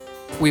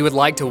We would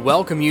like to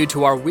welcome you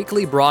to our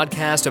weekly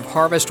broadcast of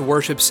Harvest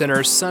Worship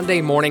Center's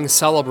Sunday morning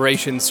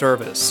celebration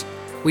service.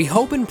 We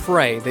hope and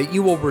pray that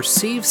you will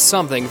receive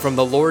something from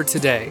the Lord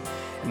today,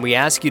 and we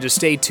ask you to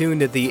stay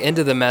tuned at the end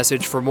of the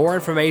message for more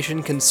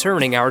information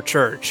concerning our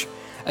church.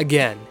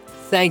 Again,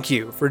 thank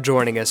you for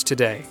joining us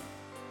today.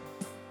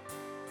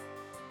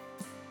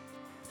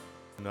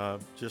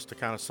 Just to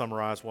kind of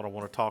summarize what I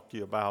want to talk to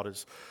you about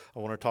is I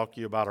want to talk to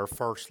you about our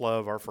first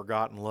love, our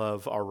forgotten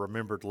love, our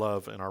remembered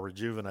love, and our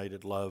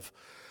rejuvenated love.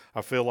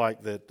 I feel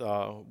like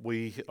that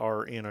we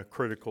are in a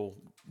critical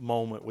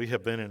moment. We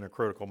have been in a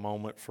critical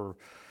moment for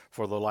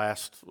the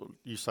last,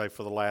 you say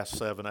for the last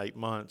 7-8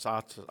 months.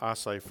 I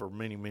say for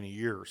many, many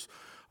years.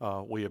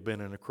 We have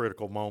been in a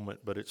critical moment,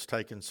 but it's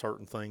taken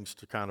certain things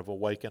to kind of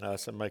awaken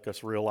us and make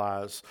us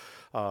realize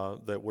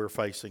that we're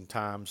facing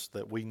times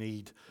that we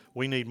need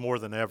more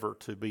than ever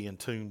to be in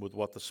tune with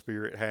what the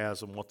Spirit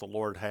has and what the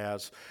Lord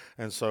has.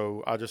 And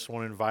so I just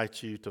want to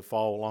invite you to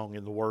follow along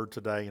in the Word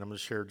today, and I'm going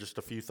to share just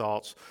a few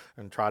thoughts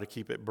and try to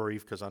keep it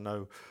brief because I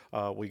know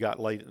we got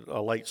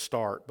a late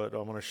start, but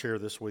I'm going to share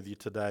this with you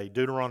today.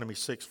 Deuteronomy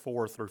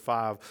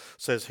 6:4-5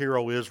 says, "Hear,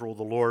 O Israel,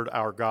 the Lord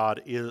our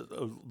God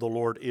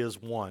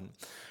is one.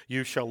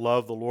 You shall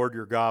love the Lord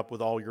your God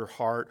with all your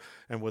heart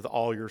and with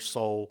all your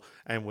soul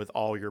and with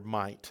all your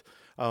might."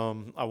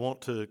 I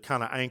want to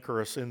kind of anchor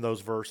us in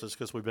those verses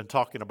because we've been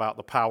talking about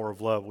the power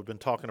of love. We've been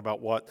talking about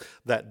what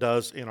that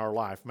does in our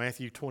life.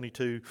 Matthew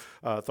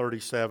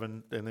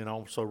 22:37, and then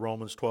also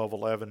Romans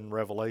 12:11 and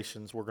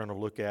Revelations we're going to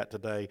look at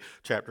today,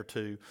 chapter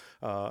 2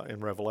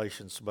 in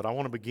Revelations. But I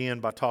want to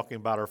begin by talking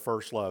about our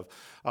first love.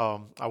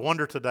 I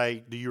wonder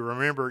today, do you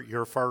remember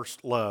your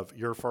first love,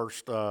 your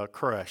first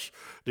crush?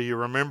 Do you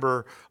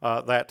remember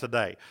that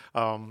today?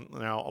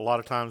 Now, a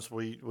lot of times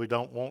we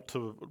don't want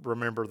to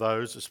remember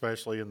those,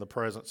 especially in the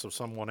presence of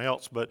someone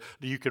else, but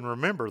you can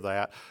remember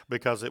that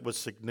because it was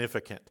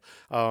significant.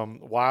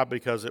 Why?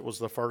 Because it was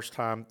the first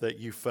time that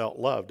you felt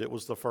loved. It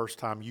was the first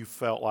time you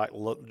felt like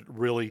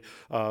really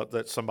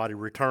that somebody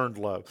returned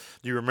love.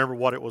 Do you remember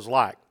what it was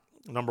like?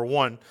 Number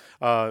one,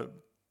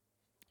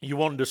 you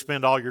wanted to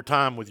spend all your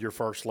time with your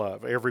first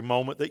love. Every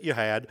moment that you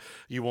had,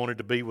 you wanted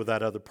to be with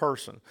that other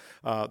person.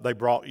 They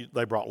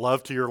brought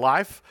love to your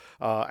life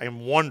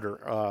and wonder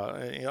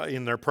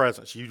in their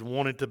presence. You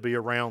wanted to be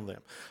around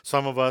them.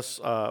 Some of us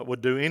would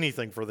do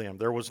anything for them.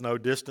 There was no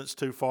distance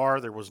too far.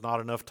 There was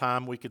not enough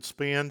time we could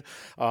spend.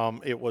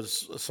 It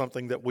was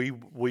something that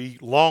we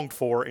longed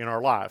for in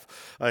our life.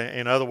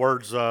 In other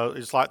words,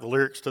 it's like the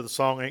lyrics to the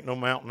song, "Ain't no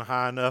mountain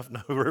high enough,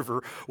 no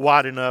river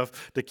wide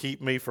enough to keep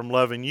me from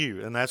loving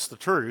you." And that's the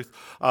truth.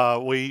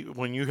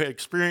 When you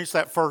experience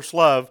that first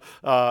love,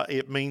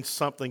 it means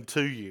something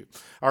to you.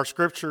 Our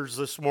scriptures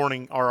this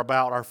morning are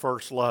about our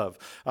first love.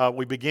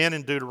 We begin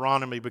in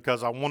Deuteronomy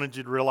because I wanted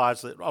you to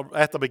realize that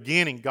at the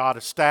beginning, God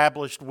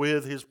established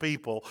with His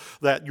people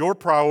that your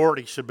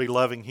priority should be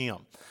loving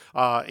Him.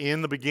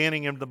 In the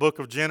beginning, in the book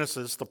of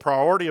Genesis, the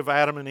priority of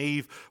Adam and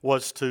Eve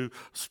was to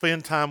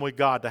spend time with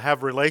God, to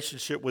have a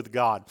relationship with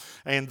God.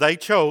 And they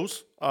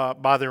chose,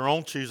 by their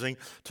own choosing,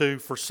 to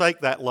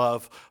forsake that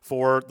love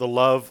for the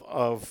love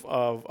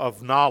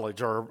of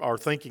knowledge, or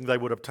thinking they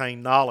would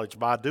obtain knowledge.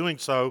 By doing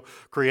so,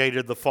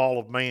 created the fall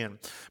of man.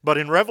 But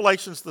in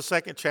Revelations, the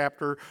 2nd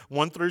chapter,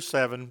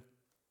 1-7,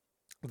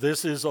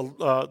 this is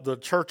the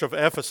church of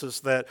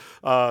Ephesus that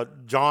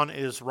John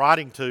is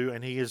writing to,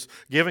 and he is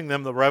giving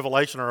them the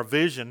revelation or a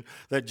vision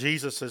that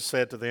Jesus has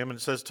said to them. And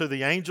it says, "To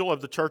the angel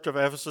of the church of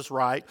Ephesus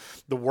write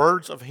the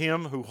words of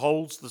him who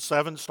holds the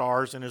 7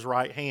 stars in his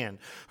right hand,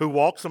 who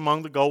walks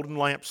among the golden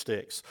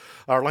lampstands.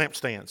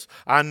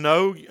 I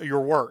know your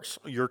works,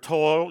 your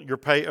toil, your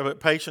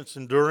patient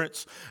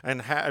endurance,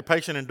 and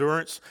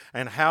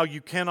how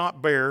you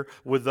cannot bear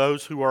with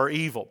those who are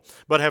evil,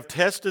 but have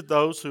tested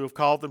those who have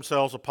called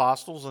themselves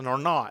apostles and are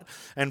not,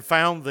 and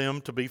found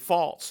them to be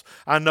false.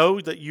 I know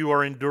that you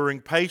are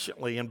enduring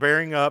patiently and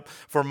bearing up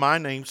for my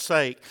name's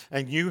sake,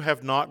 and you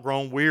have not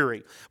grown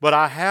weary. But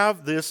I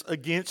have this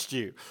against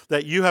you,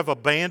 that you have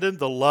abandoned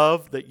the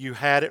love that you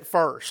had at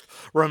first.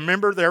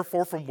 Remember,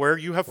 therefore, from where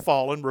you have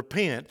fallen,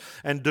 repent,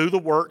 and do the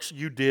works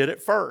you did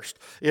at first.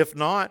 If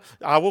not,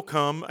 I will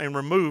come and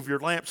remove your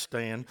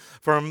lampstand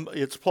from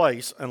its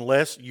place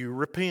unless you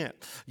repent.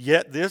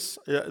 Yet this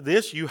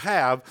you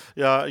have,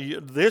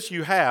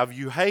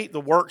 you hate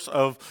the works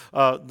of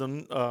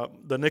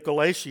the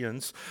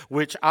Nicolaitans,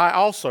 which I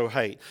also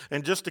hate."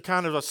 And just to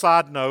kind of a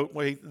side note,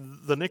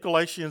 the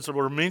Nicolaitans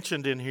were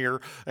mentioned in here,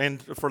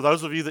 and for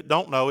those of you that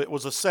don't know, it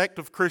was a sect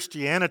of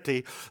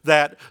Christianity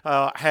that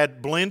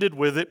had blended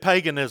with it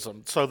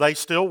paganism. So they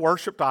still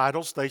worshipped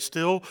idols. They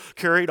still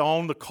carried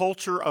on the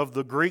culture of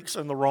the Greeks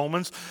and the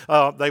Romans.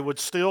 They would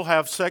still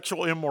have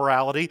sexual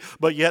immorality,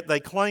 but yet they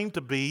claimed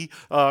to be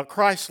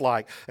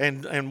Christ-like.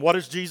 And what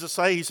does Jesus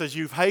say? He says,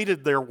 "You've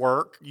hated their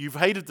work. You've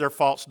hated their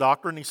false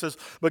doctrine. He says,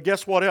 but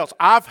guess what else?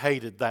 I've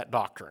hated that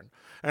doctrine.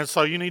 And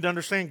so you need to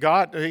understand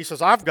God, he says,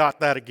 I've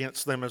got that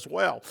against them as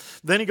well.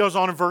 Then he goes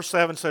on in verse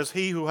 7, says,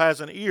 he who has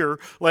an ear,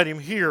 let him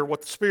hear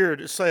what the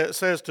Spirit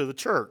says to the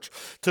church.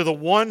 To the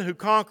one who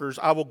conquers,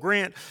 I will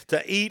grant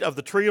to eat of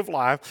the tree of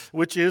life,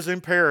 which is in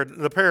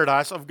the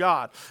paradise of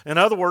God. In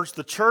other words,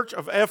 the church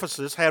of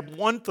Ephesus had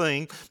one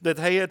thing that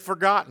they had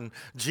forgotten: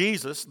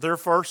 Jesus, their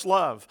first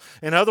love.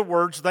 In other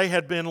words, they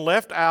have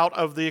left him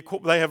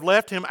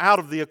out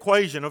of the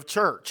equation of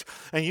church.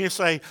 And you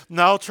say,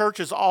 no,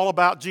 church is all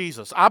about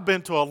Jesus. I've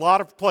been to a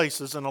lot of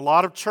places and a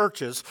lot of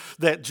churches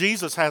that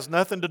Jesus has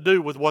nothing to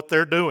do with what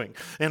they're doing.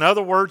 In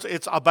other words,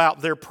 it's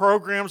about their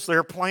programs,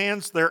 their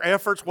plans, their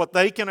efforts, what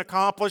they can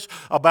accomplish,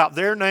 about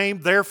their name,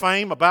 their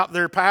fame, about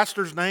their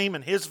pastor's name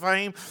and his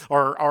fame,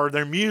 or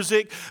their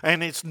music,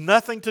 and it's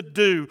nothing to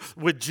do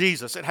with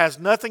Jesus. It has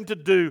nothing to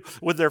do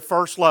with their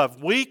first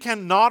love. We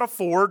cannot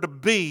afford to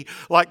be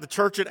like the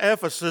church at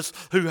Ephesus,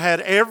 who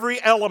had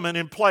every element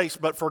in place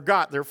but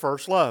forgot their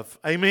first love.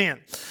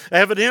 Amen.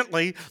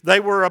 Evidently, they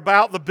were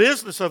about the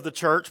business of the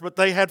church, but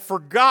they had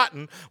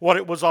forgotten what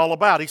it was all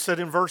about. He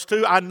said in verse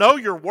 2, I know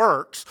your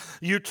works,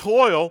 your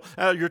toil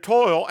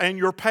and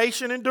your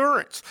patient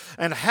endurance,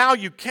 and how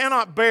you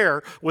cannot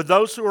bear with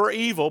those who are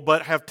evil,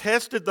 but have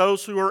tested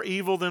those who are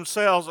evil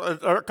themselves,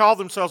 or call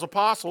themselves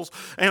apostles,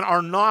 and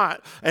are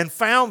not, and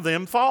found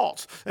them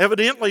false.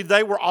 Evidently,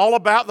 they were all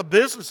about the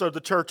business of the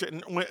church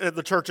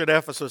at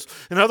Ephesus.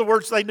 In other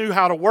words, they knew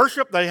how to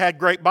worship, they had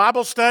great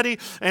Bible study,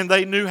 and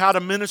they knew how to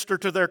minister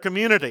to their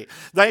community.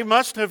 They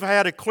must have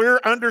had a clear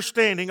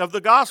understanding of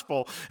the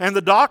gospel and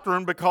the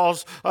doctrine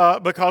because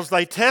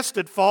they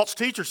tested false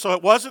teachers. So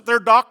it wasn't their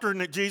doctrine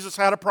that Jesus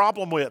had a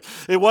problem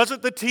with. It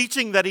wasn't the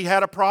teaching that he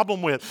had a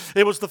problem with.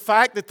 It was the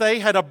fact that they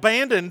had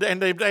abandoned, and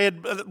they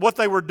had what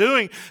they were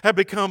doing had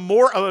become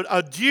more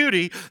a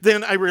duty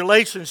than a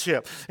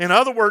relationship. In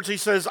other words, he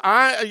says,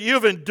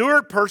 you've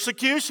endured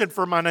persecution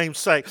for my name's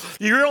sake.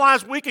 You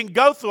realize we can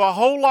go through a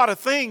whole lot of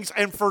things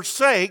and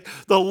forsake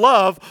the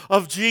love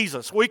of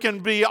Jesus. We can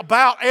be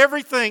about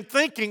everything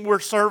thinking we're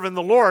serving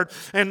the Lord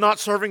and not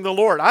serving the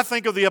Lord. I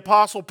think of the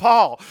Apostle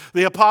Paul.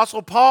 The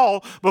Apostle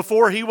Paul,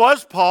 before he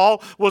was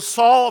Paul, was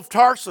Saul of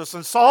Tarsus.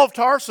 And Saul of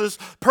Tarsus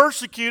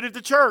persecuted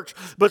the church.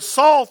 But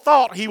Saul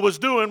thought he was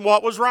doing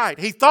what was right.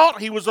 He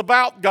thought he was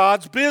about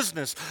God's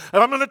business.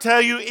 And I'm going to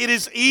tell you, it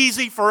is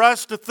easy for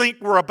us to think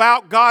we're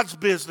about God's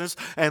business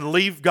and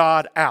leave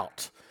God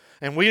out.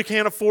 And we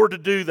can't afford to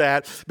do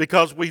that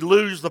because we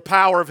lose the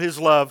power of His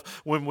love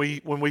when we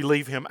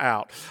leave Him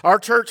out. Our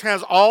church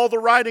has all the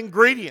right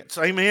ingredients.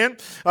 Amen.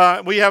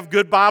 We have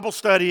good Bible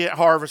study at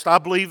Harvest. I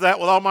believe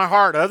that with all my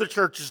heart. Other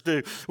churches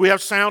do. We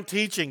have sound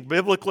teaching,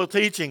 biblical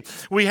teaching.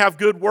 We have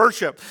good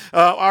worship.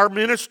 Our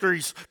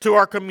ministries to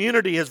our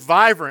community is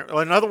vibrant.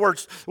 In other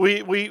words,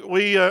 we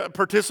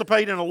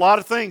participate in a lot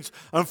of things.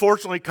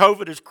 Unfortunately,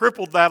 COVID has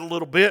crippled that a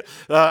little bit.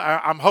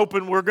 I'm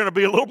hoping we're going to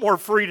be a little more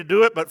free to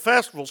do it. But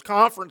festivals,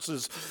 conferences.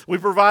 We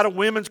provide a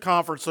women's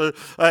conference,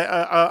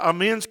 a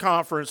men's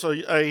conference,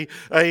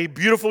 a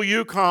Beautiful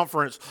You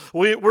conference.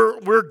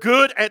 We're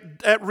good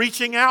at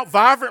reaching out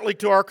vibrantly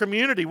to our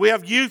community. We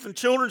have youth and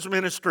children's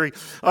ministry,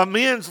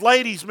 men's,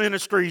 ladies'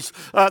 ministries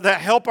that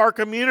help our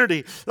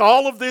community.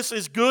 All of this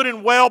is good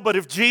and well, but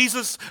if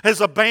Jesus has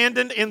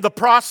abandoned in the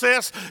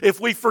process, if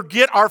we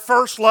forget our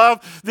first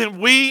love, then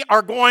we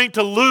are going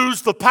to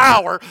lose the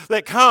power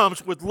that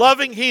comes with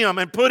loving Him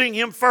and putting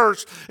Him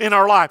first in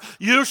our life.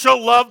 You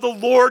shall love the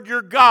Lord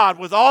your God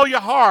with all your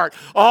heart,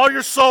 all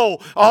your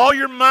soul, all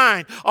your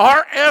mind.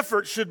 Our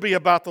effort should be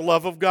about the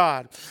love of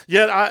God.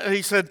 Yet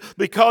he said,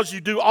 because you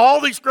do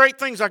all these great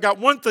things, I got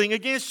one thing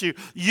against you.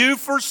 You've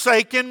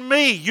forsaken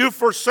me. You've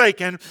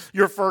forsaken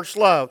your first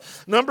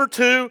love. Number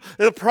two,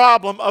 the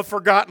problem of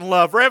forgotten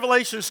love.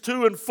 Revelations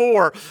 2 and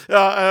 4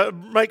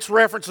 makes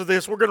reference to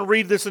this. We're going to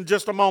read this in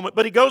just a moment.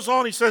 But he goes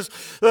on, he says,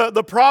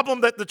 the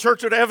problem that the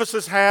church at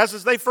Ephesus has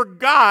is they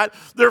forgot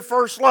their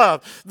first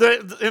love.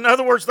 In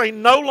other words, they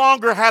no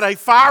longer had a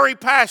fiery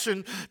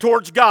passion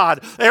towards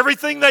God.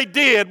 Everything they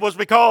did was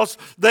because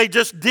they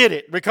just did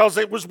it, because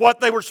it was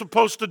what they were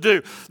supposed to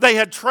do. They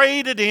had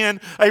traded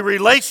in a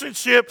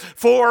relationship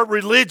for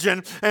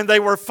religion, and they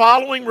were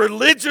following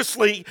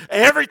religiously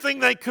everything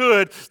they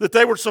could that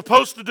they were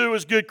supposed to do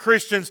as good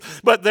Christians,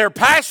 but their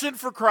passion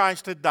for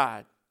Christ had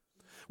died.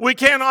 We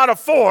cannot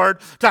afford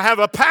to have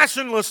a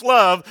passionless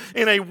love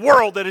in a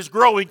world that is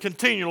growing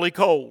continually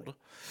cold.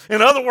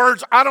 In other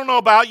words, I don't know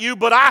about you,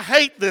 but I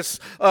hate this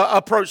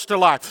approach to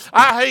life.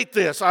 I hate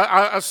this.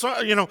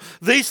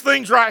 These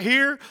things right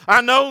here,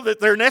 I know that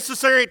they're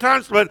necessary at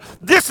times, but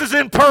this is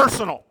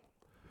impersonal.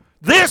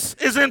 This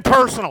is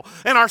impersonal,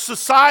 and our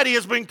society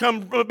has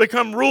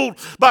become ruled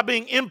by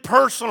being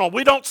impersonal.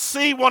 We don't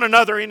see one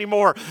another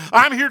anymore.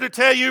 I'm here to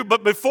tell you,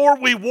 but before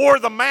we wore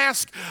the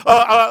mask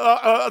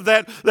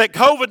that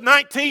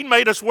COVID-19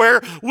 made us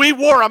wear, we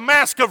wore a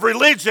mask of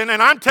religion,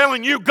 and I'm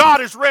telling you, God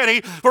is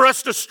ready for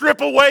us to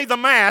strip away the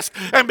mask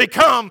and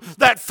become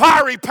that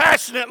fiery,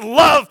 passionate,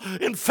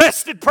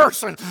 love-infested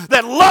person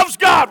that loves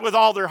God with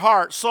all their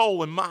heart,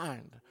 soul, and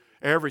mind.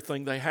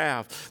 everything they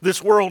have.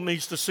 This world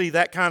needs to see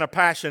that kind of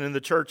passion in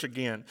the church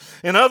again.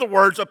 In other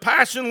words, a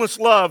passionless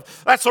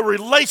love, that's a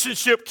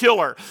relationship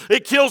killer.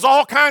 It kills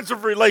all kinds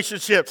of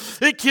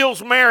relationships. It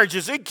kills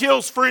marriages. It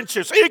kills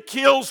friendships. It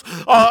kills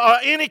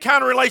any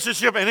kind of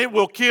relationship, and it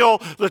will kill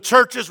the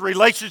church's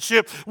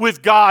relationship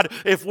with God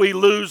if we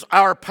lose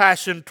our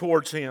passion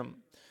towards Him.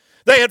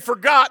 They had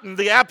forgotten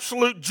the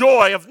absolute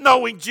joy of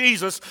knowing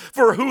Jesus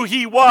for who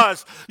He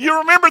was. You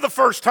remember the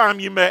first time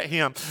you met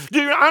Him.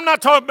 I'm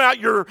not talking about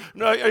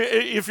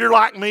if you're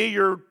like me,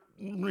 you're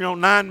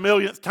 9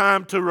 millionth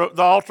time to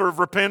the altar of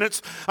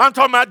repentance. I'm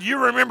talking about, do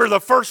you remember the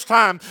first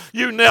time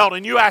you knelt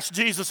and you asked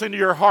Jesus into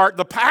your heart,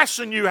 the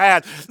passion you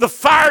had, the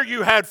fire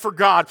you had for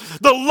God,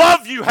 the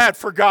love you had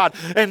for God,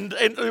 and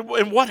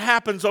what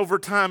happens over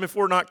time if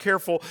we're not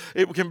careful?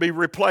 It can be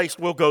replaced.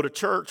 We'll go to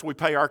church, we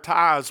pay our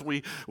tithes,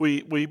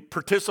 we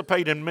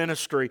participate in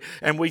ministry,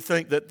 and we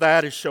think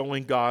that is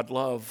showing God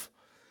love.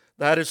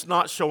 That is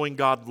not showing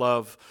God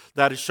love.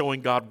 That is showing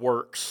God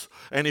works.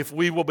 And if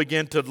we will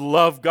begin to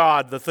love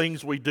God, the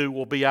things we do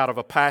will be out of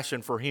a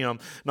passion for Him,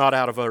 not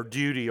out of our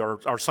duty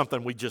or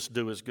something we just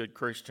do as good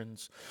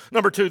Christians.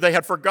 Number two, they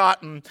had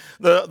forgotten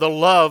the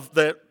love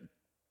that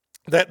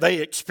they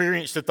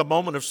experienced at the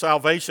moment of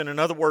salvation. In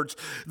other words,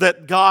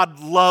 that God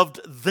loved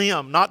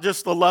them. Not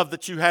just the love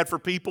that you had for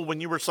people when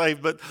you were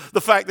saved, but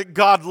the fact that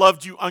God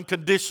loved you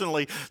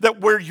unconditionally. That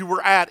where you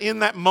were at in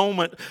that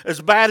moment, as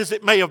bad as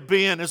it may have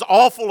been, as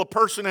awful a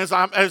person as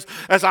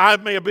I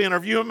may have been,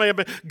 or you may have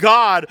been,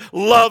 God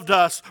loved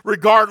us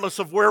regardless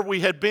of where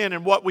we had been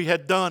and what we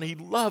had done. He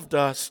loved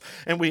us,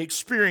 and we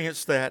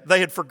experienced that. They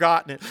had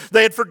forgotten it.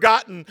 They had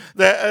forgotten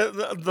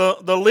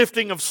the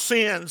lifting of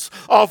sins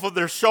off of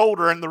their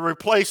shoulder and the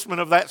replacement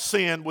of that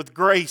sin with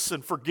grace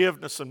and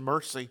forgiveness and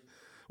mercy.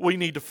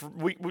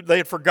 They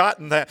had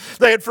forgotten that.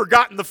 They had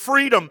forgotten the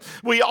freedom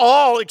we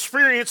all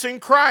experience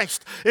in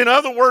Christ. In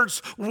other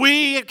words,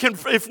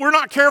 if we're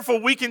not careful,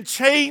 we can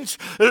trade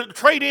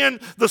in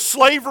the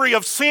slavery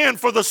of sin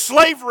for the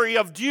slavery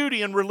of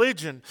duty and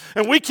religion.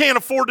 And we can't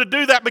afford to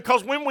do that,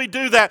 because when we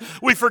do that,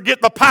 we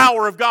forget the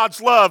power of God's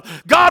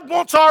love. God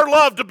wants our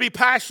love to be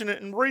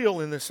passionate and real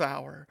in this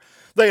hour.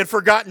 They had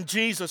forgotten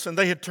Jesus, and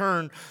they had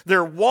turned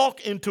their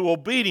walk into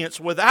obedience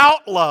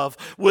without love,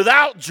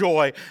 without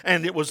joy,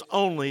 and it was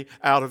only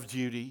out of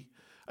duty.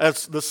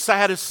 As the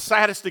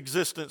saddest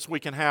existence we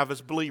can have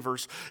as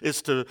believers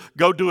is to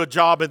go do a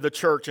job in the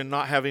church and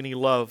not have any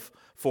love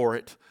for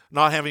it.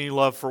 Not having any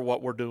love for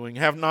what we're doing.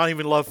 Not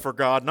even love for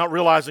God. Not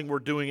realizing we're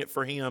doing it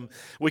for Him.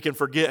 We can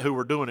forget who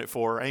we're doing it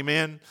for.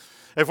 Amen?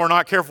 If we're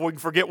not careful, we can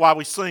forget why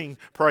we sing,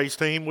 praise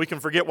team. We can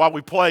forget why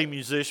we play,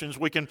 musicians.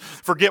 We can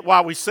forget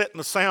why we sit in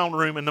the sound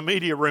room and the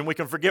media room. We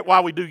can forget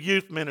why we do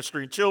youth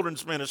ministry and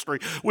children's ministry.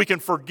 We can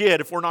forget,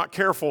 if we're not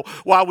careful,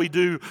 why we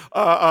do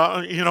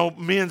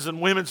men's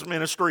and women's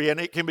ministry, and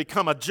it can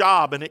become a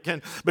job and it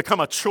can become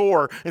a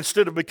chore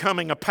instead of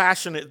becoming a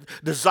passionate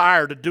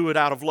desire to do it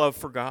out of love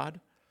for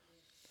God.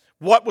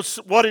 What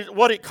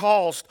it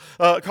causes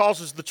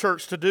the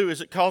church to do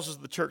is it causes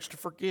the church to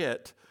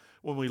forget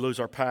when we lose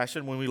our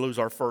passion, when we lose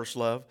our first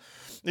love.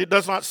 It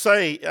does not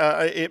say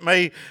it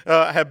may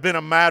have been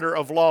a matter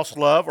of lost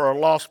love or a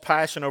lost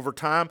passion over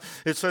time.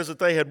 It says that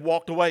they had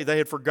walked away. They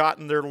had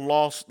forgotten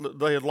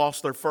they had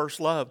lost their first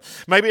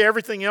love. Maybe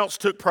everything else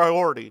took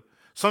priority.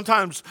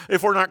 Sometimes,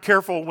 if we're not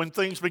careful, when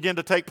things begin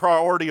to take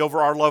priority over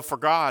our love for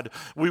God,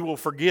 we will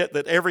forget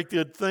that every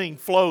good thing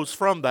flows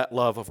from that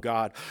love of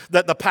God.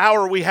 That the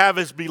power we have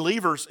as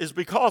believers is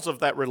because of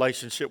that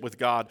relationship with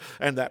God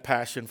and that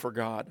passion for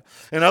God.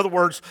 In other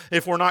words,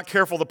 if we're not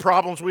careful, the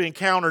problems we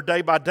encounter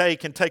day by day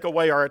can take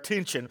away our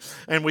attention,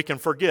 and we can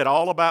forget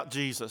all about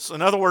Jesus.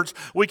 In other words,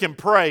 we can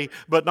pray,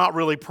 but not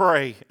really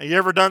pray. Have you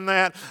ever done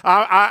that?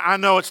 I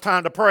know it's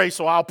time to pray,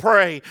 so I'll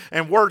pray,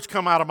 and words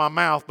come out of my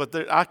mouth, but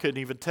I couldn't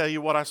even tell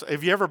you what I say.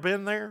 Have you ever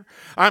been there?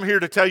 I'm here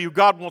to tell you,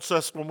 God wants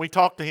us, when we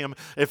talk to Him,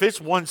 if it's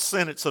one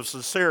sentence of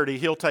sincerity,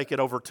 He'll take it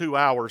over 2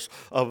 hours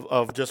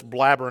of just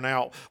blabbering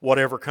out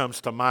whatever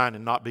comes to mind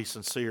and not be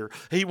sincere.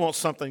 He wants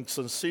something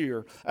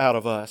sincere out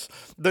of us.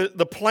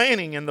 The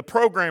planning and the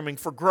programming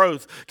for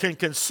growth can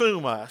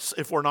consume us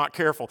if we're not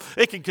careful.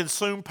 It can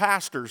consume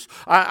pastors.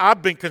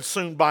 I've been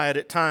consumed by it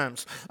at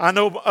times. I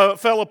know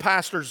fellow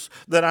pastors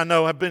that I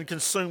know have been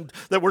consumed,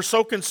 that we're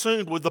so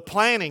consumed with the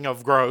planning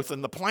of growth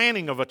and the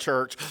planning of a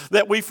church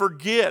that we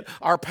forget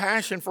our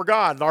passion for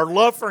God, our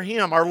love for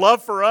Him, our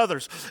love for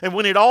others. And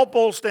when it all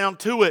boils down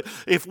to it,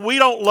 if we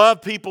don't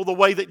love people the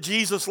way that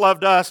Jesus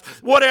loved us,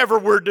 whatever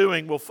we're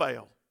doing will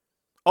fail.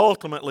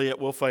 Ultimately, it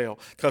will fail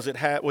because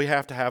we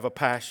have to have a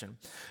passion.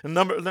 And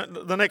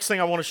the next thing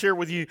I want to share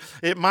with you,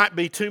 it might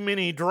be too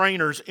many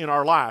drainers in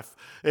our life.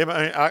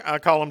 I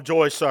call them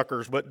joy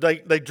suckers, but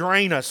they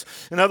drain us.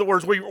 In other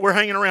words, we're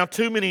hanging around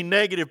too many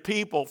negative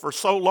people for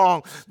so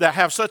long that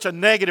have such a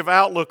negative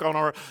outlook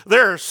on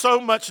there is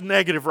so much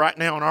negative right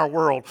now in our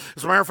world.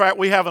 As a matter of fact,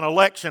 we have an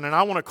election, and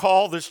I want to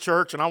call this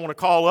church, and I want to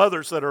call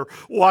others that are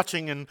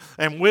watching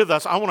and with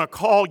us. I want to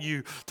call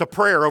you to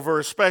prayer over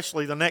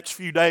especially the next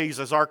few days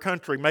as our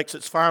country country makes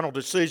its final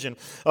decision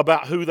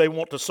about who they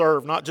want to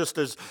serve, not just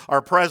as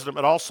our president,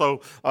 but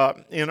also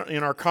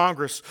in our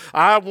Congress.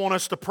 I want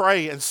us to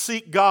pray and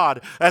seek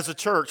God as a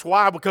church.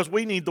 Why? Because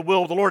we need the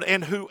will of the Lord.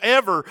 And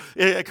whoever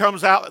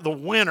comes out the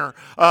winner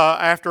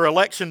after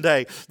Election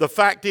Day, the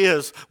fact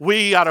is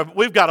we've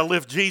got to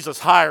lift Jesus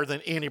higher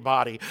than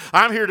anybody.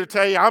 I'm here to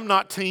tell you, I'm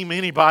not team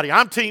anybody.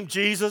 I'm team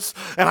Jesus,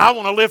 and I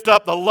want to lift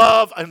up the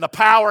love and the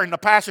power and the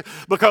passion,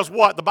 because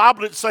what? The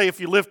Bible didn't say if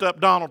you lift up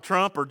Donald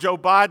Trump or Joe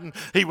Biden,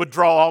 he would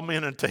draw all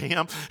men unto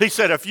him. He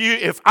said,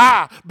 if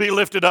I be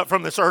lifted up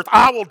from this earth,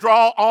 I will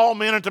draw all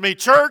men unto me.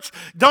 Church,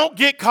 don't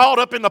get caught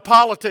up in the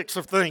politics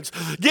of things.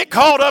 Get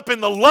caught up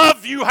in the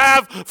love you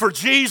have for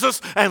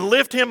Jesus and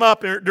lift him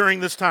up during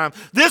this time.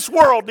 This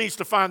world needs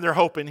to find their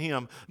hope in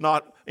him,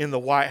 not in the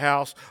White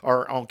House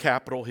or on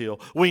Capitol Hill.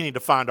 We need to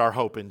find our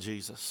hope in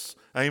Jesus.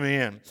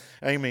 Amen.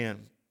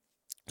 Amen.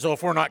 So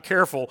if we're not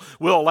careful,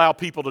 we'll allow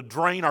people to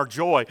drain our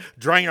joy,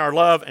 drain our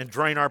love, and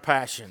drain our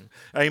passion.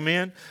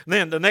 Amen? And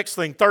then the next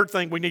thing, third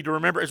thing we need to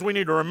remember is we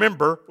need to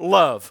remember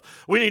love.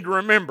 We need to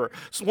remember.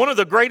 So one of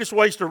the greatest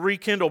ways to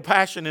rekindle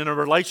passion in a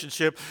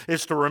relationship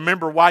is to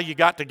remember why you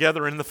got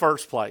together in the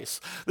first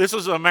place. This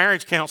is a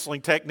marriage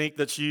counseling technique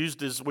that's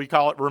used, as we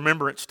call it,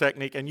 remembrance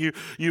technique. And you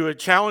would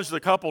challenge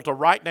the couple to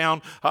write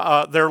down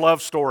their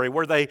love story,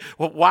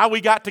 why we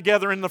got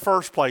together in the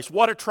first place,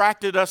 what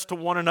attracted us to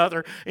one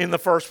another in the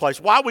first place,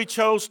 why we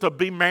chose to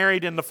be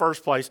married in the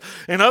first place.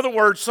 In other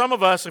words, some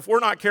of us, if we're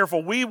not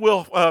careful, we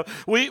will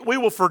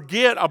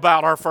forget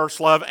about our first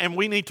love, and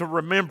we need to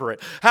remember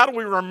it. How do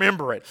we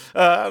remember it?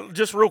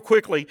 Just real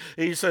quickly,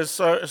 he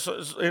says,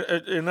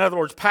 in other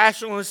words,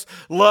 passionless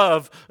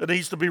love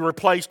needs to be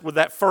replaced with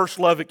that first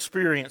love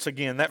experience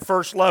again, that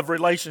first love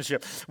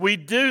relationship. We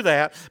do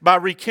that by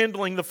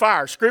rekindling the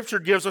fire. Scripture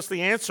gives us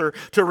the answer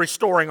to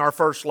restoring our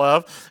first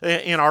love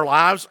in our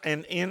lives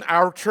and in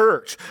our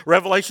church.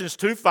 Revelations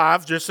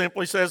 2:5 just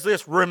simply says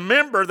this: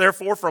 remember,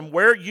 therefore, from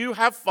where you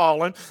have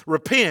fallen,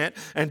 repent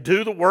and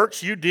do the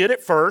works you did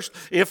at first.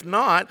 If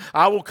not,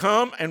 I will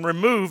come and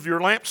remove your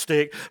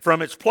lampstick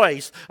from its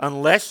place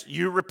unless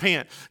you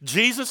repent.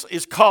 Jesus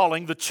is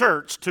calling the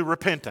church to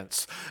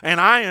repentance. And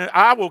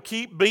I will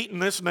keep beating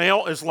this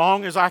nail as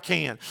long as I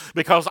can,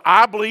 because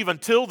I believe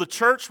until the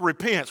church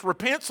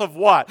repents of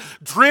what?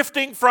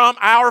 Drifting from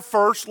our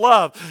first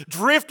love,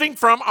 drifting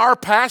from our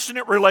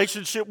passionate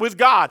relationship with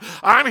God.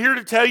 I'm here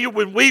to tell you,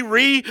 when we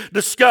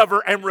rediscover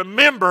and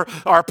remember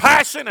our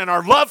passion and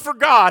our love for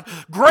God,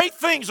 great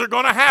things are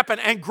going to happen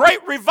and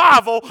great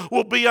revival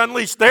will be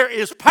unleashed. There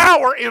is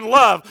power in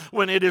love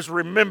when it is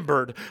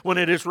remembered. When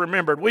it is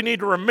remembered. We need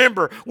to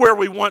remember where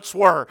we once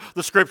were,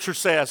 the Scripture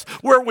says,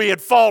 where we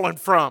had fallen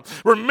from.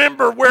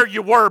 Remember where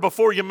you were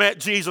before you met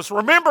Jesus.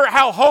 Remember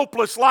how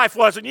hopeless life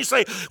was. And you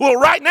say, well,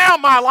 right now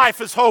my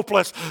life is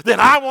hopeless. Then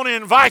I want to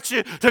invite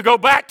you to go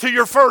back to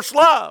your first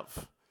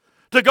love,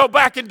 to go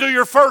back and do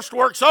your first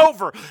works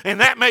over. And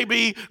that may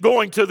be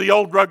going to the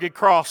old rugged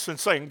cross and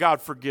saying,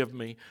 God, forgive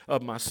me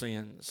of my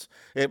sins.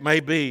 It may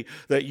be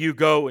that you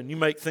go and you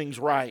make things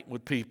right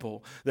with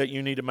people that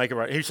you need to make it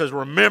right. He says,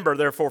 remember,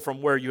 therefore,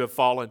 from where you have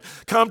fallen.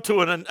 Come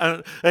to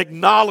an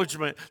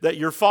acknowledgement that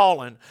you're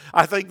fallen.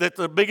 I think that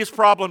the biggest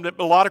problem that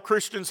a lot of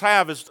Christians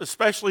have is,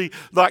 especially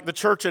like the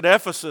church at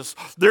Ephesus,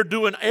 they're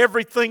doing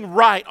everything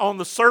right on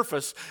the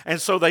surface.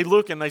 And so they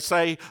look and they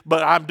say,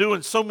 but I'm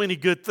doing so many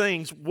good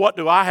things. What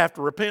do I have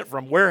to repent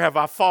from? Where have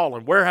I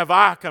fallen? Where have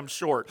I come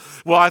short?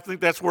 Well, I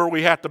think that's where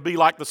we have to be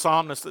like the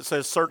psalmist that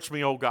says, search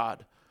me, O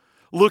God.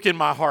 Look in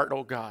my heart,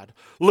 O God.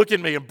 Look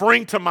in me and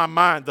bring to my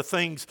mind the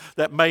things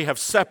that may have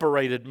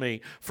separated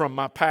me from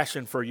my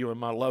passion for you and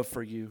my love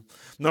for you.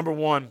 Number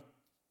one,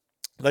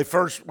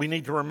 we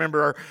need to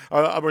remember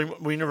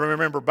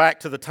back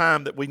to the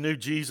time that we knew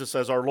Jesus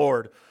as our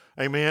Lord.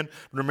 Amen.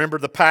 Remember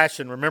the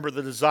passion. Remember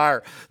the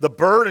desire. The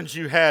burdens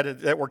you had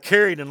that were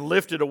carried and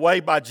lifted away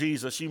by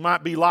Jesus. You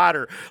might be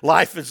lighter.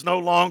 Life is no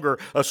longer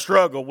a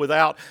struggle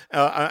without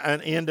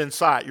an end in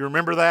sight. You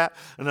remember that?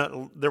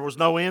 And there was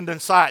no end in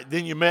sight.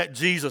 Then you met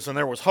Jesus and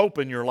there was hope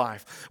in your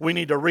life. We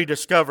need to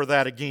rediscover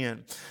that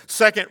again.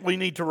 Second, we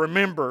need to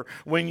remember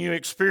when you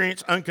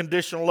experience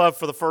unconditional love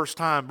for the first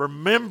time.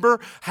 Remember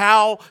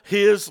how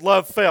His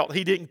love felt.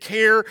 He didn't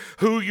care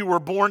who you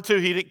were born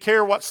to. He didn't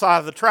care what side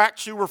of the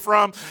tracks you were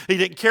from. He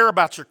didn't care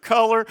about your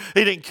color.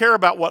 He didn't care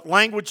about what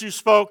language you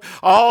spoke.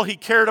 All He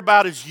cared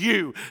about is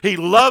you. He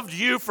loved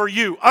you for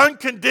you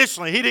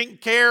unconditionally. He didn't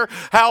care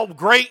how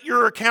great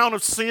your account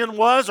of sin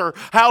was or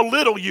how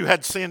little you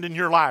had sinned in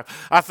your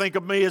life. I think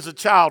of me as a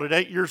child at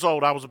 8 years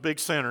old. I was a big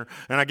sinner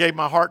and I gave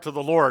my heart to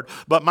the Lord.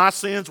 But my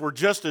sins were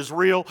just as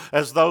real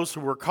as those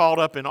who were caught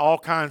up in all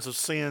kinds of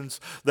sins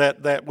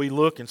that we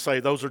look and say,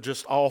 those are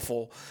just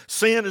awful.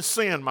 Sin is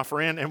sin, my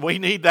friend, and we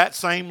need that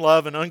same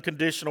love and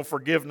unconditional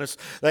forgiveness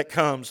that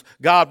comes.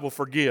 God will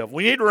forgive.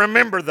 We need to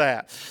remember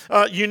that.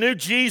 You knew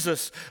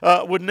Jesus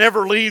would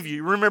never leave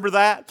you. Remember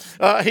that?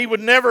 He would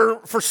never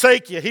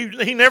forsake you.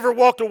 He never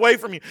walked away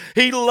from you.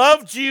 He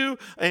loved you,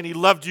 and He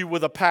loved you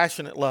with a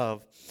passionate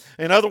love.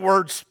 In other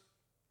words,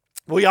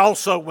 We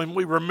also, when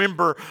we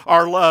remember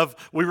our love,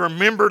 we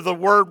remember the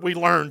word we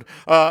learned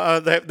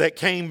that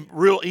came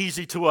real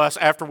easy to us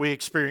after we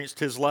experienced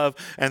His love,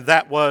 and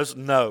that was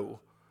no.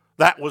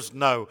 That was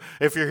no.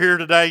 If you're here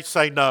today,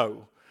 say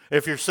no.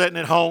 If you're sitting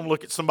at home,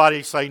 look at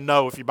somebody, say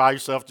no. If you're by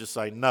yourself, just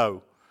say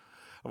no.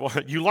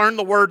 You learned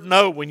the word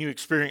no when you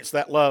experienced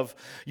that love.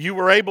 You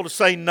were able to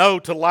say no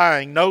to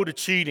lying, no to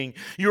cheating.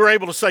 You were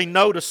able to say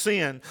no to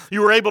sin.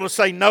 You were able to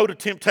say no to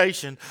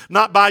temptation,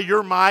 not by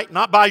your might,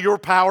 not by your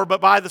power,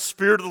 but by the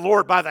Spirit of the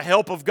Lord, by the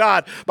help of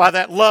God, by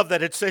that love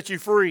that had set you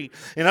free.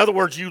 In other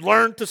words, you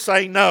learned to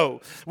say no.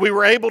 We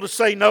were able to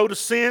say no to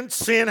sin.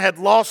 Sin had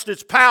lost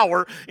its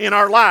power in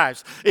our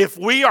lives. If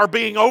we are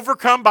being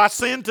overcome by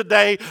sin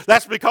today,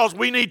 that's because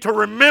we need to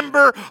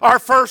remember our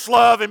first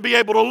love and be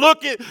able to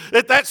look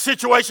at that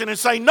situation and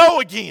say no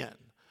again.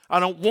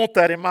 I don't want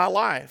that in my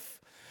life.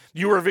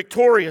 You were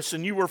victorious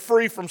and you were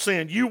free from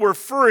sin. You were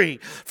free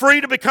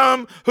to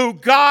become who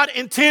God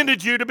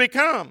intended you to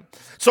become.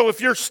 So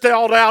if you're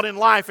stalled out in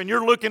life and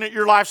you're looking at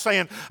your life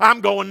saying, I'm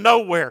going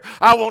nowhere,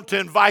 I want to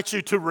invite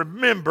you to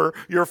remember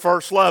your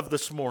first love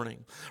this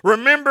morning.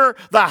 Remember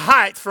the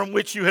height from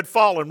which you had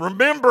fallen.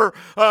 Remember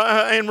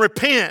and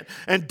repent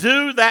and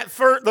do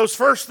those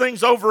first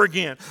things over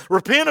again.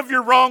 Repent of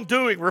your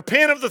wrongdoing.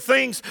 Repent of the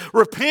things.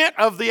 Repent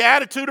of the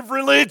attitude of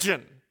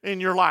religion in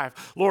your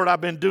life. Lord,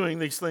 I've been doing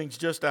these things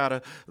just out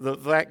of the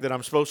fact that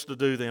I'm supposed to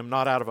do them,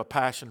 not out of a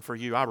passion for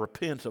you. I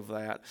repent of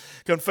that.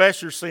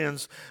 Confess your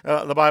sins,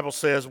 the Bible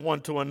says, one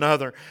to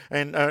another,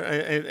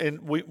 and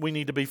we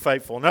need to be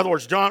faithful. In other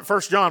words, 1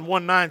 John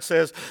 1:9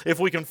 says, if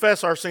we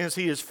confess our sins,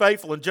 He is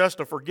faithful and just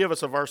to forgive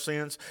us of our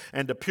sins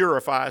and to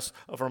purify us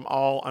from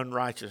all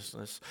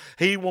unrighteousness.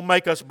 He will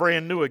make us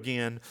brand new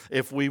again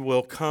if we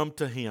will come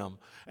to Him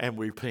and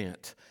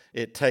repent.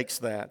 It takes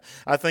that.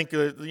 I think,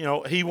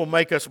 He will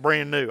make us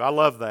brand new. I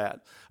love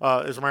that.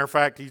 As a matter of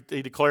fact,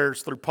 he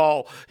declares through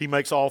Paul, He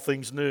makes all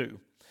things new.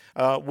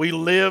 We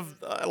live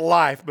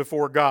life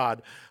before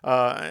God,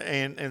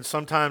 and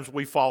sometimes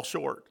we fall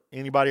short.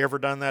 Anybody ever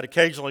done that?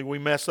 Occasionally we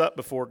mess up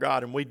before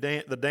God, and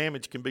the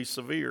damage can be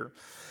severe.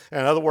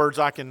 In other words,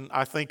 I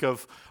think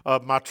of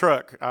my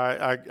truck.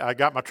 I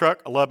got my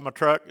truck. I loved my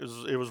truck.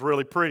 It was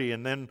really pretty.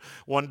 And then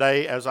one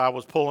day, as I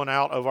was pulling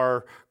out of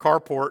our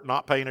carport,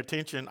 not paying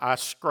attention, I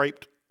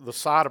scraped the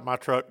side of my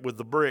truck with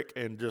the brick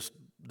and just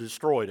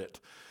destroyed it.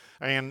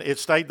 And it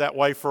stayed that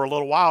way for a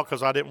little while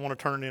because I didn't want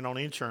to turn it in on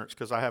insurance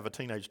because I have a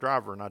teenage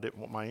driver and I didn't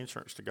want my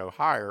insurance to go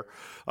higher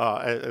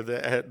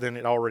than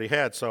it already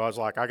had. So I was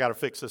like, I got to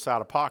fix this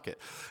out of pocket.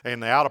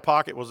 And the out of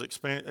pocket was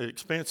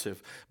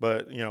expensive.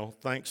 But,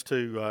 thanks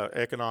to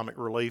economic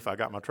relief, I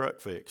got my truck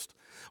fixed.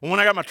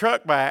 When I got my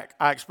truck back,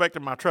 I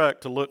expected my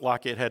truck to look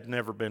like it had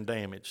never been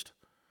damaged.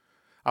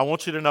 I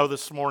want you to know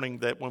this morning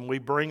that when we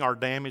bring our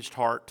damaged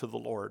heart to the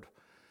Lord,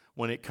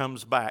 when it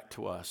comes back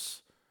to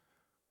us,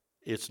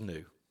 it's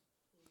new.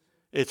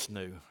 It's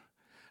new.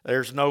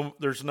 There's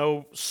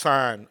no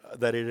sign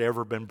that it had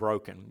ever been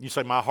broken. You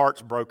say, my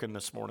heart's broken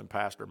this morning,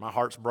 Pastor. My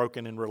heart's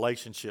broken in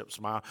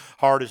relationships. My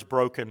heart is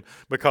broken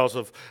because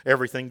of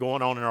everything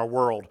going on in our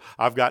world.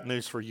 I've got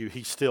news for you.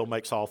 He still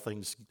makes all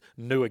things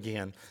new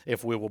again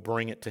if we will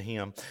bring it to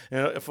Him.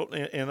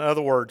 In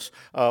other words,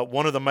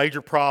 one of the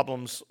major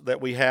problems that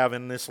we have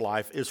in this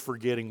life is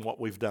forgetting what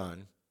we've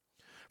done.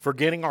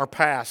 Forgetting our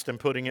past and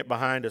putting it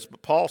behind us.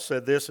 But Paul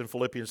said this in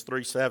Philippians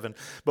 3:7,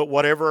 but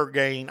whatever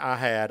gain I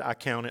had, I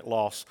count it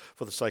loss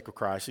for the sake of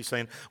Christ. He's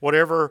saying,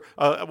 whatever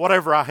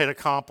I had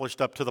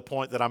accomplished up to the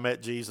point that I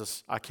met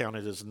Jesus, I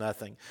counted as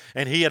nothing.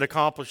 And he had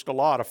accomplished a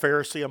lot, a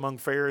Pharisee among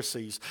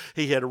Pharisees.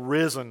 He had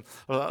risen,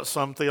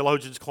 some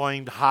theologians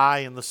claimed, high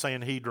in the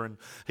Sanhedrin.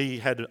 He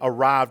had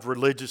arrived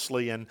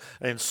religiously and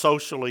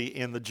socially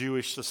in the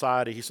Jewish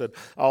society. He said,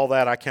 all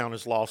that I count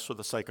as loss for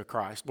the sake of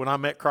Christ. When I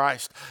met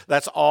Christ,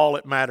 that's all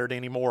it mattered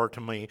anymore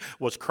to me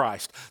was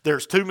Christ.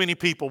 There's too many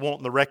people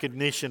wanting the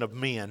recognition of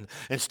men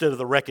instead of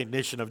the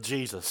recognition of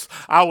Jesus.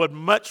 I would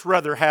much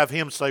rather have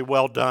Him say,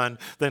 well done,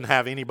 than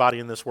have anybody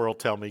in this world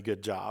tell me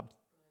good job.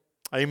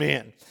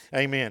 Amen.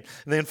 Amen.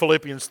 And then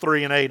Philippians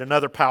 3:8,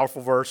 another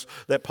powerful verse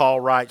that Paul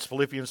writes.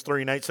 Philippians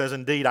 3:8 says,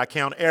 indeed, I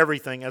count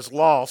everything as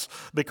loss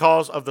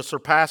because of the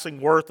surpassing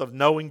worth of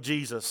knowing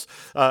Jesus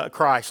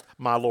Christ,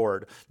 my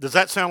Lord. Does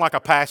that sound like a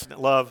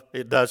passionate love?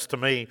 It does to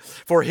me.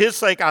 For His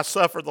sake I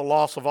suffer the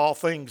loss of all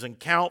things and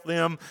count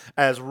them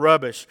as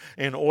rubbish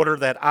in order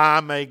that I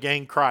may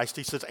gain Christ.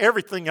 He says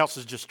everything else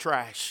is just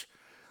trash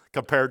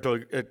compared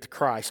to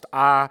Christ.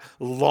 I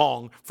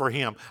long for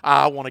Him.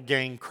 I want to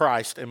gain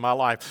Christ in my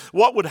life.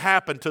 What would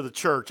happen to the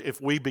church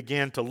if we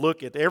began to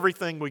look at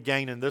everything we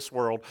gain in this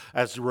world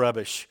as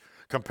rubbish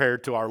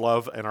compared to our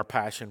love and our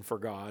passion for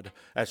God,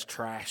 as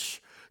trash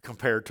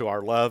compared to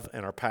our love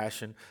and our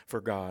passion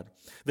for God?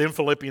 Then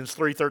Philippians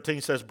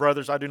 3:13 says,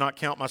 brothers, I do not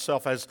count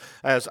myself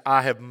as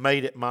I have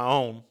made it my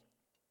own,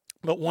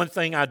 But one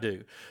thing I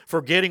do,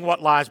 forgetting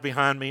what lies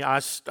behind me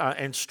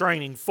and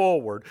straining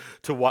forward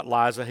to what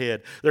lies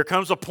ahead. There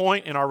comes a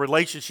point in our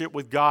relationship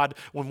with God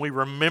when we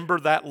remember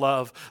that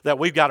love that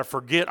we've got to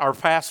forget our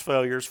past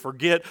failures,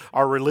 forget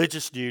our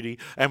religious duty,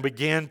 and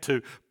begin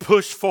to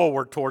push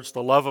forward towards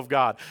the love of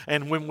God.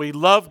 And when we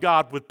love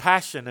God with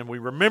passion and we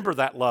remember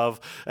that love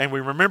and we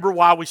remember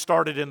why we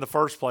started in the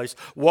first place,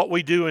 what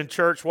we do in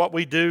church, what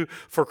we do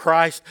for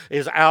Christ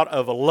is out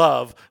of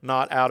love,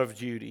 not out of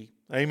duty.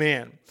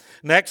 Amen.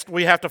 Next,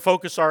 we have to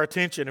focus our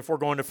attention, if we're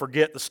going to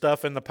forget the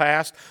stuff in the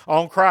past,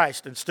 on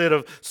Christ instead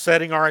of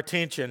setting our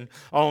attention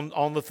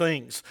on the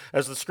things.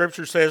 As the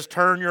Scripture says,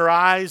 turn your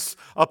eyes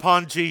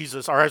upon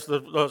Jesus. Or as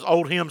the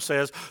old hymn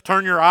says,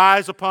 turn your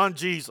eyes upon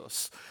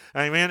Jesus.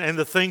 Amen. And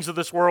the things of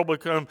this world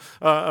become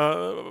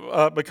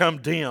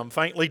dim,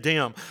 faintly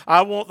dim.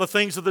 I want the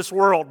things of this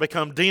world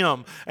become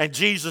dim and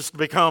Jesus to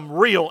become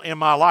real in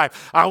my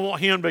life. I want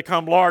Him to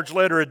become large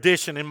letter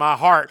edition in my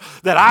heart,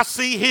 that I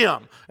see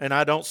Him and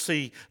I don't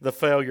see the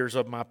failures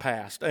of my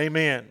past.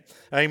 Amen.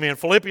 Amen.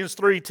 Philippians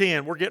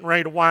 3:10, we're getting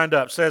ready to wind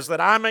up, says that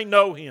I may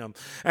know Him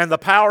and the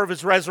power of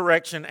His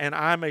resurrection, and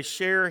I may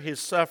share His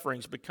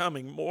sufferings,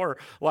 becoming more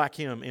like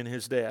Him in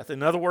His death.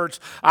 In other words,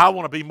 I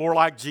want to be more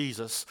like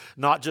Jesus,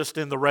 not just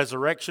in the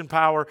resurrection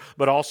power,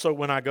 but also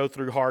when I go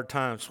through hard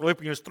times.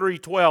 Philippians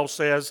 3:12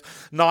 says,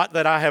 not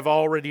that I have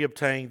already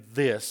obtained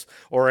this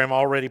or am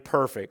already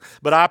perfect,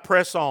 but I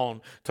press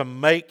on to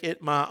make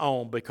it my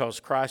own because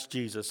Christ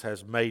Jesus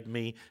has made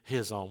me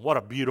His own. What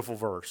a beautiful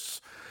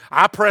verse.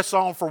 I press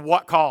on for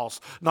what cause?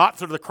 Not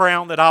for the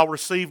crown that I'll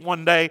receive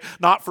one day,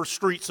 not for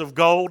streets of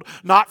gold,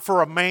 not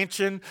for a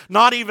mansion,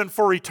 not even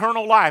for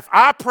eternal life.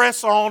 I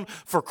press on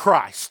for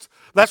Christ.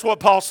 That's what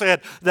Paul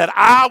said, that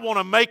I want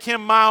to make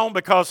Him my own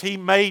because He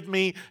made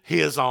me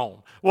His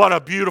own. What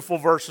a beautiful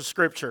verse of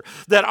Scripture.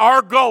 That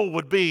our goal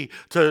would be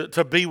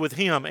to be with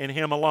Him and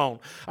Him alone.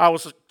 I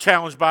was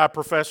challenged by a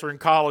professor in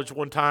college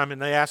one time, and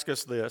they asked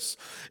us this.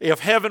 If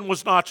heaven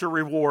was not your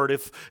reward,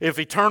 if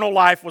eternal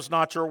life was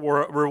not your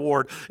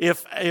reward,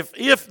 if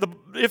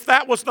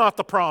that was not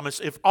the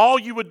promise, if all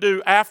you would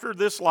do after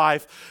this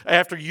life,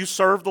 after you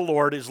serve the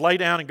Lord, is lay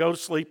down and go to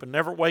sleep and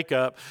never wake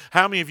up,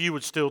 how many of you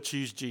would still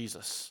choose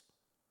Jesus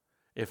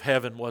if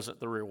heaven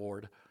wasn't the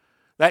reward?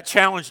 That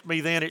challenged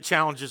me then. It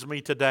challenges me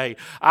today.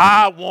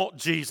 I want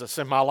Jesus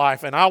in my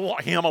life, and I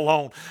want Him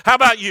alone. How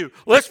about you?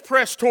 Let's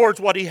press towards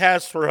what He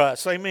has for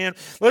us. Amen.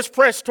 Let's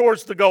press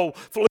towards the goal.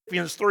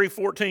 Philippians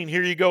 3:14.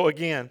 Here you go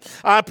again.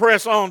 I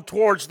press on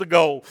towards the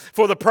goal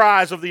for the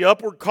prize of the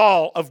upward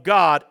call of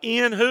God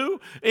in who?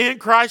 In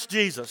Christ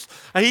Jesus.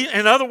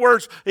 In other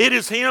words, it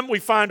is Him we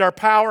find our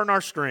power and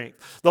our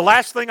strength. The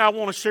last thing I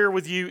want to share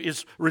with you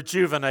is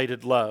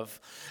rejuvenated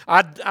love.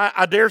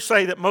 I dare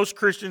say that most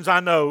Christians I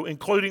know,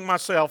 including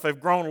myself, have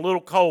grown a little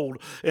cold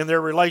in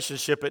their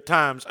relationship at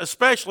times,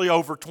 especially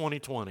over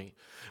 2020.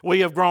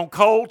 We have grown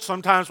cold.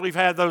 Sometimes we've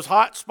had those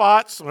hot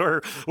spots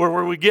where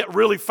we get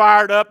really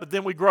fired up, but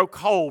then we grow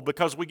cold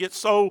because we get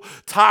so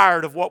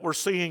tired of what we're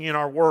seeing in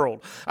our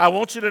world. I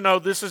want you to know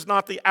this is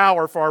not the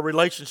hour for our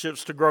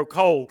relationships to grow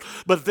cold,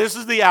 but this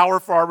is the hour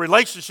for our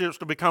relationships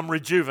to become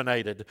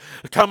rejuvenated,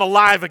 become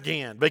alive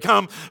again,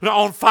 become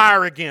on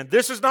fire again.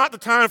 This is not the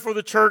time for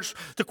the church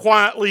to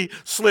quietly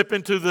slip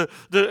into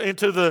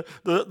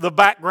the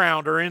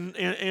background or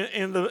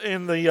into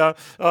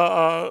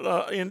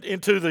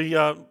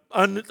the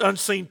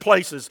unseen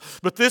places.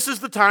 But this is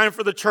the time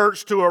for the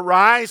church to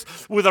arise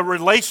with a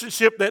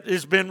relationship that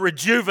has been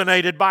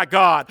rejuvenated by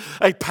God,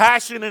 a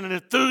passion and an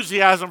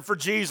enthusiasm for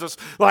Jesus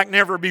like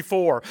never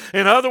before.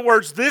 In other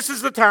words, this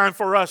is the time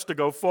for us to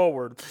go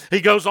forward. He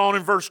goes on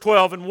in verse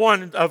 12 and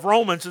 1 of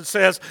Romans and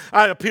says,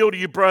 I appeal to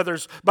you,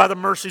 brothers, by the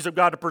mercies of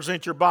God, to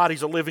present your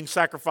bodies a living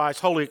sacrifice,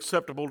 wholly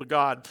acceptable to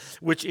God,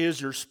 which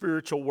is your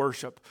spiritual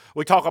worship.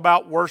 We talk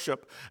about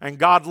worship, and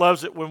God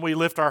loves it when we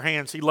lift our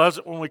hands. He loves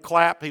it when we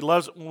clap. He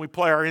loves it when we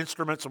play our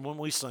instruments and when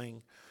we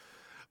sing.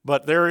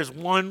 But there is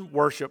one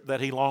worship that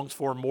He longs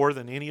for more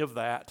than any of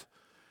that,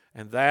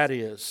 and that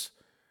is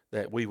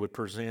that we would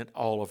present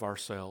all of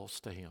ourselves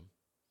to Him.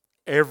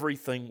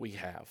 Everything we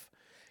have.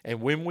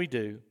 And when we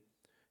do,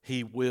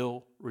 He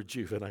will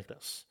rejuvenate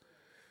us.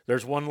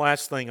 There's one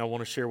last thing I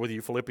want to share with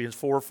you. Philippians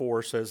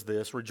 4:4 says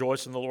this,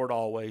 rejoice in the Lord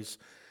always.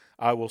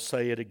 I will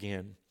say it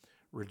again,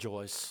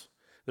 rejoice.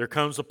 There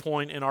comes a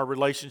point in our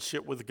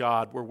relationship with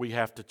God where we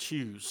have to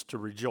choose to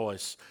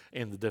rejoice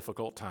in the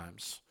difficult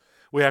times.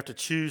 We have to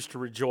choose to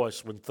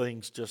rejoice when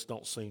things just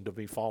don't seem to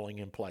be falling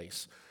in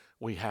place.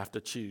 We have to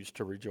choose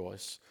to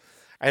rejoice.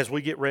 As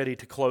we get ready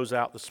to close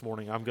out this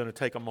morning, I'm going to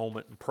take a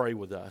moment and pray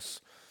with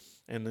us.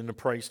 And then the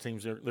praise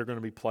teams, they're going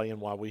to be playing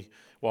while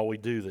we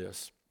do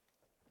this.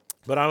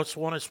 But I just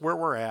want us where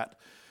we're at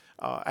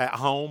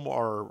home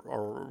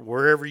or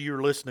wherever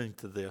you're listening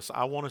to this,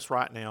 I want us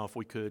right now, if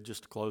we could,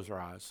 just to close our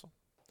eyes.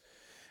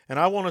 And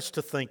I want us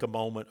to think a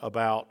moment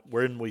about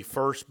when we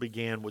first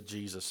began with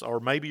Jesus. Or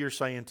maybe you're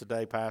saying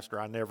today, Pastor,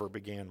 I never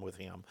began with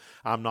Him.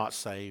 I'm not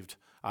saved.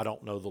 I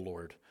don't know the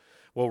Lord.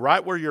 Well,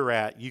 right where you're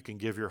at, you can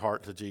give your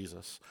heart to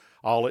Jesus.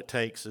 All it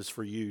takes is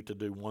for you to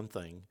do one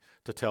thing,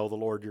 to tell the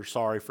Lord you're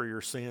sorry for your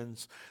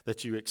sins,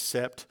 that you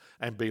accept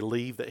and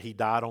believe that He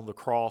died on the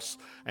cross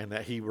and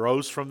that He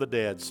rose from the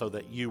dead so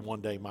that you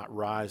one day might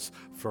rise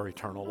for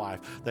eternal life.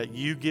 That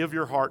you give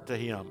your heart to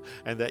Him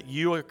and that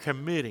you are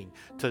committing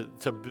to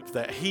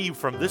that He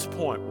from this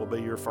point will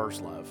be your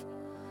first love.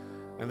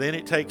 And then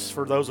it takes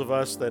for those of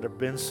us that have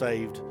been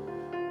saved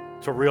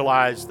to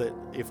realize that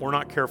if we're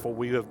not careful,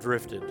 we have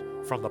drifted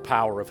from the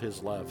power of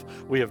His love.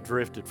 We have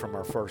drifted from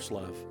our first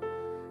love.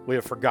 We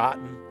have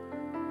forgotten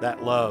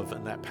that love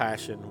and that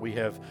passion. We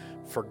have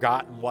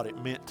forgotten what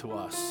it meant to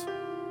us.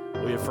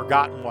 We have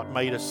forgotten what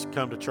made us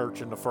come to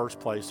church in the first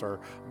place or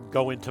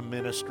go into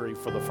ministry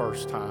for the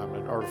first time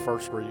or the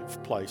first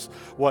place.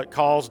 What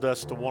caused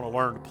us to want to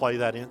learn to play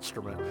that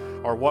instrument,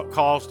 or what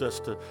caused us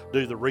to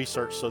do the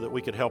research so that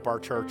we could help our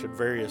church in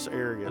various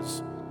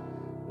areas.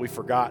 We've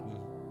forgotten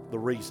the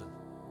reason.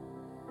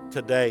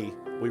 Today,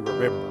 we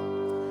remember.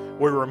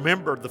 We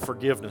remember the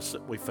forgiveness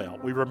that we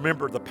felt. We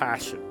remember the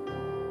passion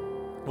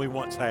we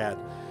once had.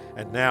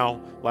 And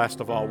now, last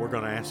of all, we're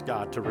going to ask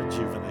God to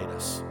rejuvenate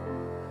us,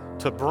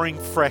 to bring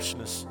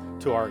freshness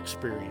to our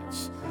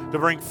experience, to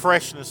bring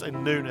freshness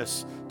and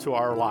newness to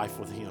our life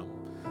with Him.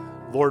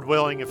 Lord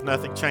willing, if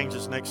nothing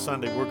changes next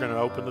Sunday, we're going to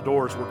open the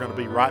doors. We're going to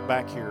be right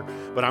back here.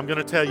 But I'm going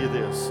to tell you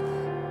this.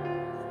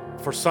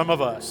 For some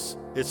of us,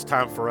 it's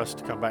time for us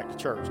to come back to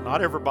church.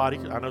 Not everybody.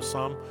 I know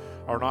some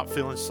are not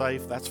feeling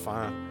safe. That's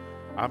fine.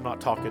 I'm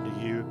not talking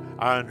to you.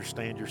 I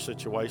understand your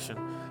situation.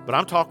 But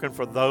I'm talking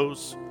for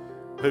those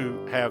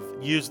who have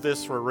used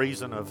this for a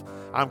reason of,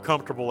 I'm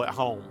comfortable at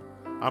home.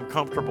 I'm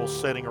comfortable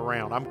sitting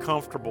around. I'm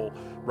comfortable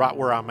right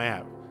where I'm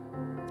at.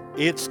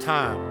 It's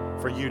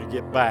time for you to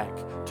get back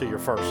to your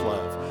first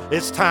love.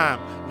 It's time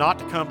not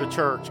to come to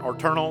church or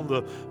turn on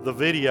the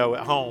video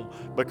at home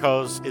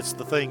because it's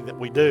the thing that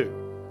we do,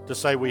 to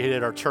say we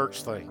did our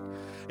church thing.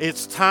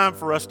 It's time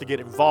for us to get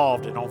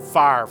involved and on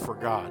fire for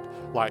God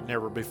like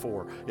never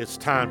before. It's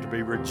time to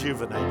be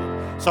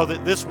rejuvenated so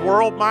that this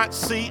world might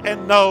see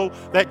and know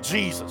that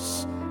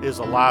Jesus is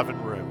alive and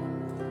real.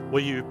 Will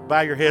you bow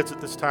your heads at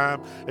this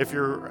time? If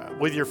you're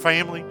with your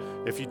family,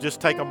 if you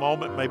just take a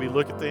moment, maybe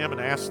look at them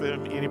and ask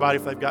them, anybody,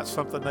 if they've got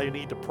something they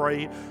need to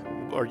pray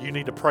or you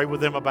need to pray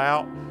with them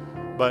about.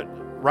 But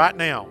right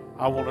now,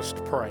 I want us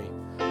to pray.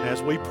 And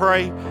as we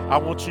pray, I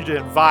want you to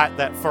invite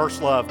that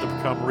first love to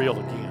become real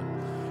again,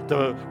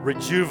 to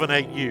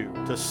rejuvenate you,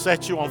 to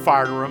set you on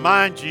fire, to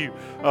remind you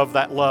of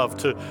that love.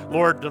 To,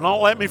 Lord,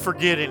 don't let me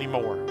forget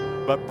anymore,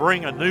 but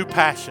bring a new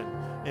passion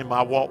in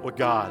my walk with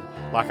God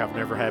like I've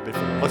never had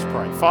before. Let's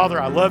pray.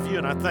 Father, I love you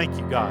and I thank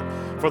you, God,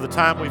 for the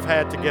time we've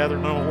had together.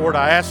 No, Lord,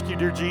 I ask you,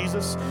 dear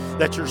Jesus,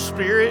 that your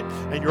Spirit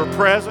and your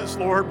presence,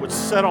 Lord, would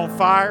set on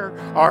fire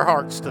our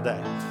hearts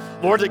today.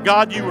 Lord, that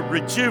God, you would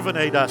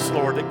rejuvenate us,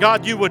 Lord. That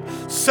God, you would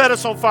set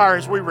us on fire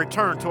as we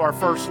return to our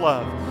first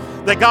love.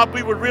 That God,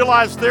 we would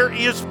realize there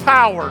is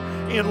power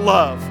in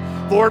love.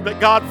 Lord, but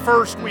God,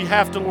 first we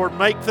have to, Lord,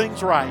 make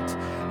things right.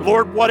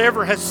 Lord,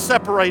 whatever has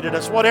separated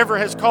us, whatever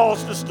has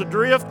caused us to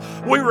drift,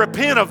 we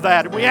repent of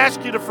that. And we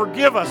ask you to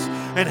forgive us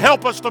and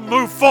help us to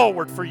move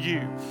forward for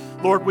you.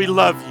 Lord, we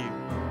love you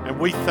and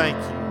we thank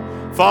you.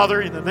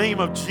 Father, in the name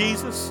of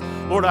Jesus,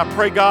 Lord, I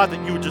pray, God,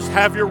 that you would just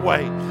have your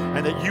way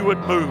and that you would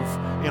move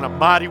in a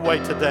mighty way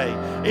today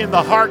in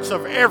the hearts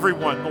of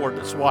everyone, Lord,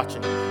 that's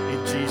watching.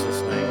 In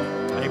Jesus'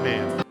 name,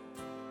 amen.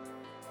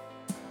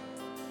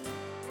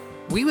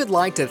 We would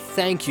like to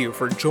thank you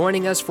for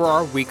joining us for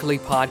our weekly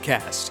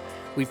podcast.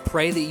 We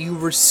pray that you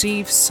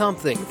receive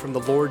something from the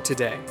Lord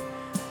today.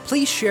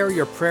 Please share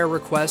your prayer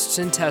requests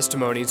and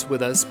testimonies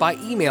with us by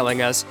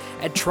emailing us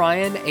at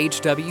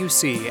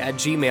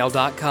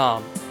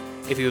trionhwc@gmail.com.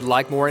 If you would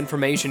like more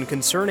information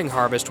concerning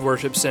Harvest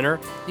Worship Center,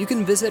 you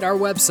can visit our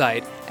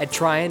website at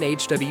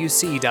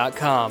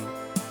trionhwc.com.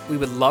 We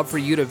would love for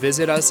you to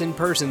visit us in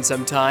person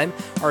sometime.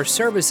 Our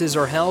services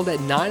are held at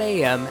 9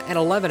 a.m. and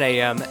 11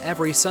 a.m.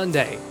 every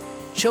Sunday.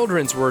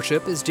 Children's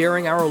worship is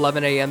during our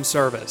 11 a.m.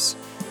 service.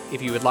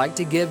 If you would like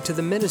to give to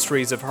the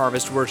ministries of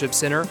Harvest Worship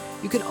Center,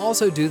 you can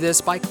also do this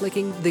by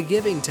clicking the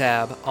Giving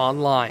tab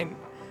online.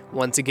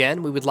 Once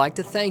again, we would like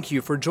to thank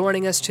you for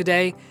joining us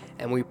today,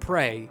 and we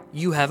pray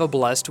you have a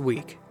blessed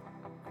week.